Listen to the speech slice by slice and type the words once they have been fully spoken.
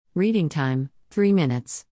Reading time, 3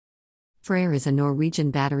 minutes. Freyr is a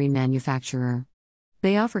Norwegian battery manufacturer.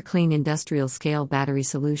 They offer clean industrial-scale battery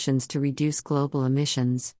solutions to reduce global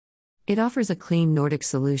emissions. It offers a clean Nordic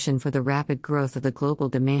solution for the rapid growth of the global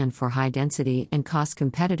demand for high-density and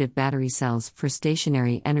cost-competitive battery cells for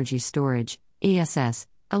stationary energy storage, ESS,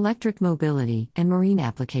 electric mobility, and marine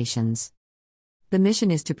applications. The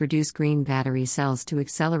mission is to produce green battery cells to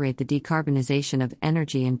accelerate the decarbonization of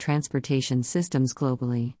energy and transportation systems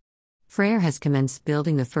globally. Freyr has commenced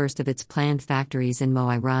building the first of its planned factories in Mo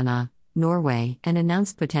i Rana, Norway, and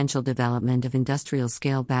announced potential development of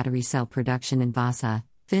industrial-scale battery cell production in Vaasa,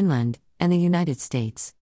 Finland, and the United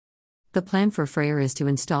States. The plan for Freyr is to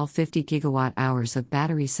install 50 gigawatt-hours of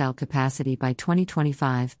battery cell capacity by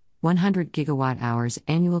 2025, 100 gigawatt-hours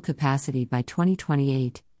annual capacity by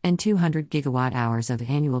 2028, and 200 gigawatt-hours of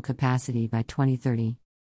annual capacity by 2030.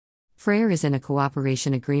 Freyr is in a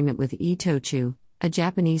cooperation agreement with Itochu, a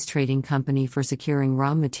Japanese trading company for securing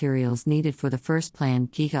raw materials needed for the first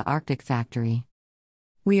planned Giga Arctic factory.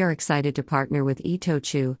 We are excited to partner with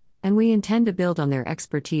Itochu, and we intend to build on their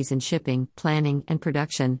expertise in shipping, planning, and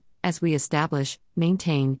production, as we establish,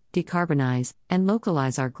 maintain, decarbonize, and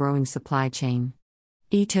localize our growing supply chain.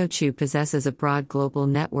 Itochu possesses a broad global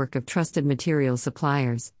network of trusted material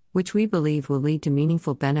suppliers, which we believe will lead to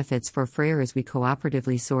meaningful benefits for Freyr as we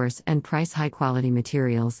cooperatively source and price high-quality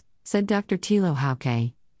materials, said Dr. Tilo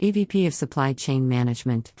Hauke, EVP of Supply Chain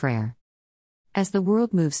Management, Freyr. As the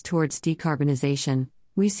world moves towards decarbonization,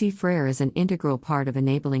 we see Freyr as an integral part of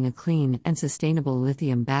enabling a clean and sustainable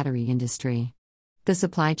lithium battery industry. The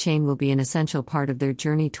supply chain will be an essential part of their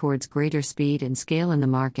journey towards greater speed and scale in the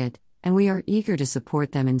market, and we are eager to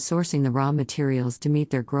support them in sourcing the raw materials to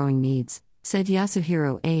meet their growing needs, said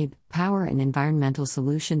Yasuhiro Abe, Power and Environmental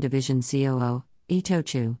Solution Division COO,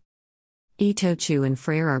 Itochu. Itochu and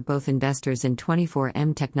Freyr are both investors in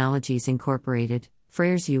 24M Technologies Incorporated,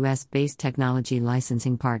 Freyr's US-based technology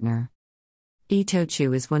licensing partner.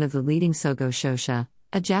 Itochu is one of the leading Sogo Shosha,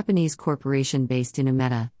 a Japanese corporation based in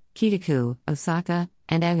Umeda, Kitaku, Osaka,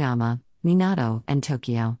 and Aoyama, Minato, and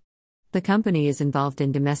Tokyo. The company is involved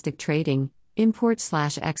in domestic trading,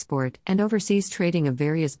 import/export, and overseas trading of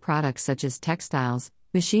various products such as textiles,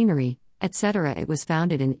 machinery, etc. It was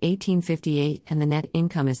founded in 1858 and the net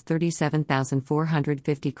income is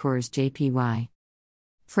 37,450 crores JPY.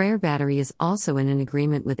 Freyr Battery is also in an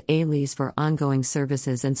agreement with Alease for ongoing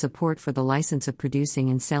services and support for the license of producing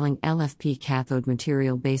and selling LFP cathode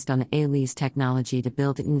material based on Alease technology to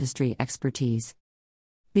build industry expertise.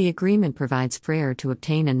 The agreement provides Freyr to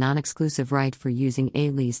obtain a non-exclusive right for using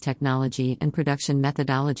Alease technology and production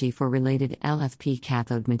methodology for related LFP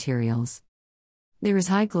cathode materials. There is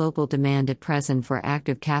high global demand at present for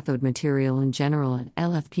active cathode material in general and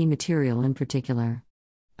LFP material in particular.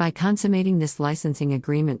 By consummating this licensing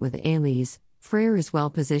agreement with Alease, Freyr is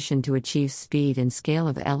well positioned to achieve speed and scale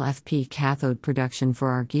of LFP cathode production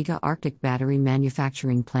for our Giga Arctic battery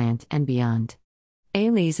manufacturing plant and beyond.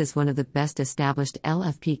 Alease is one of the best established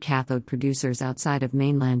LFP cathode producers outside of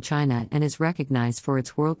mainland China and is recognized for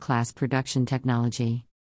its world-class production technology.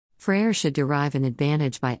 Freyr should derive an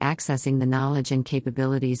advantage by accessing the knowledge and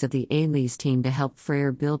capabilities of the Alease team to help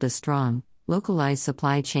Freyr build a strong, localized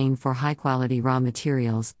supply chain for high-quality raw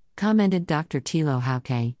materials, commented Dr. Tilo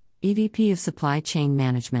Hauke, EVP of Supply Chain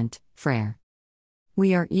Management, Freyr.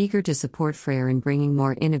 We are eager to support Freyr in bringing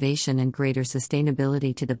more innovation and greater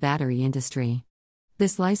sustainability to the battery industry.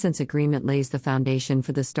 This license agreement lays the foundation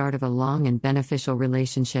for the start of a long and beneficial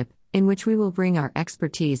relationship, in which we will bring our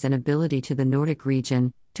expertise and ability to the Nordic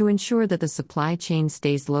region, to ensure that the supply chain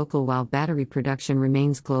stays local while battery production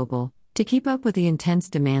remains global, to keep up with the intense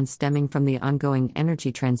demand stemming from the ongoing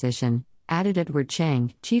energy transition, added Edward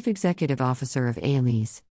Chang, Chief Executive Officer of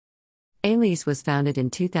Alease. Alease was founded in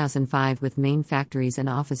 2005 with main factories and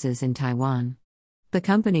offices in Taiwan. The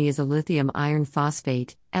company is a lithium iron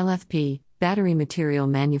phosphate, LFP, battery material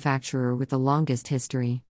manufacturer with the longest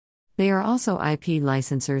history. They are also IP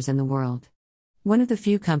licensors in the world. One of the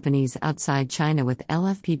few companies outside China with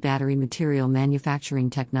LFP battery material manufacturing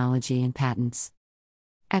technology and patents.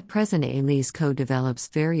 At present, Alease co-develops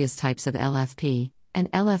various types of LFP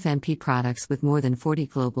and LFMP products with more than 40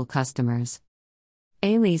 global customers.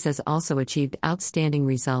 Alease has also achieved outstanding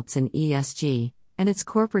results in ESG, and its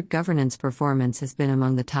corporate governance performance has been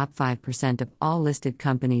among the top 5% of all listed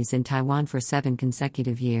companies in Taiwan for 7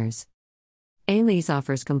 consecutive years. Alease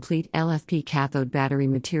offers complete LFP cathode battery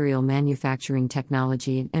material manufacturing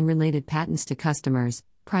technology and related patents to customers,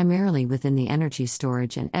 primarily within the energy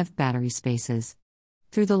storage and EV battery spaces.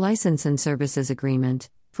 Through the license and services agreement,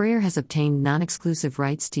 Freyr has obtained non-exclusive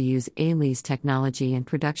rights to use ALE's technology and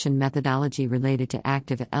production methodology related to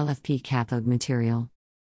active LFP cathode material.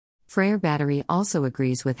 Freyr Battery also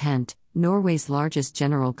agrees with Hent, Norway's largest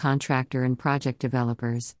general contractor and project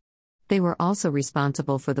developers. They were also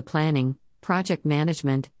responsible for the planning, project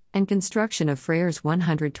management, and construction of Freyr's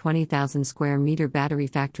 120,000 square meter battery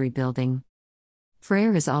factory building.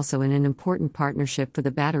 Freyr is also in an important partnership for the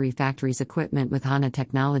battery factory's equipment with Hana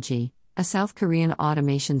Technology, a South Korean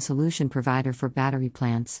automation solution provider for battery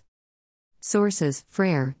plants. Sources: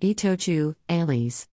 Freyr, Itochu, ALES.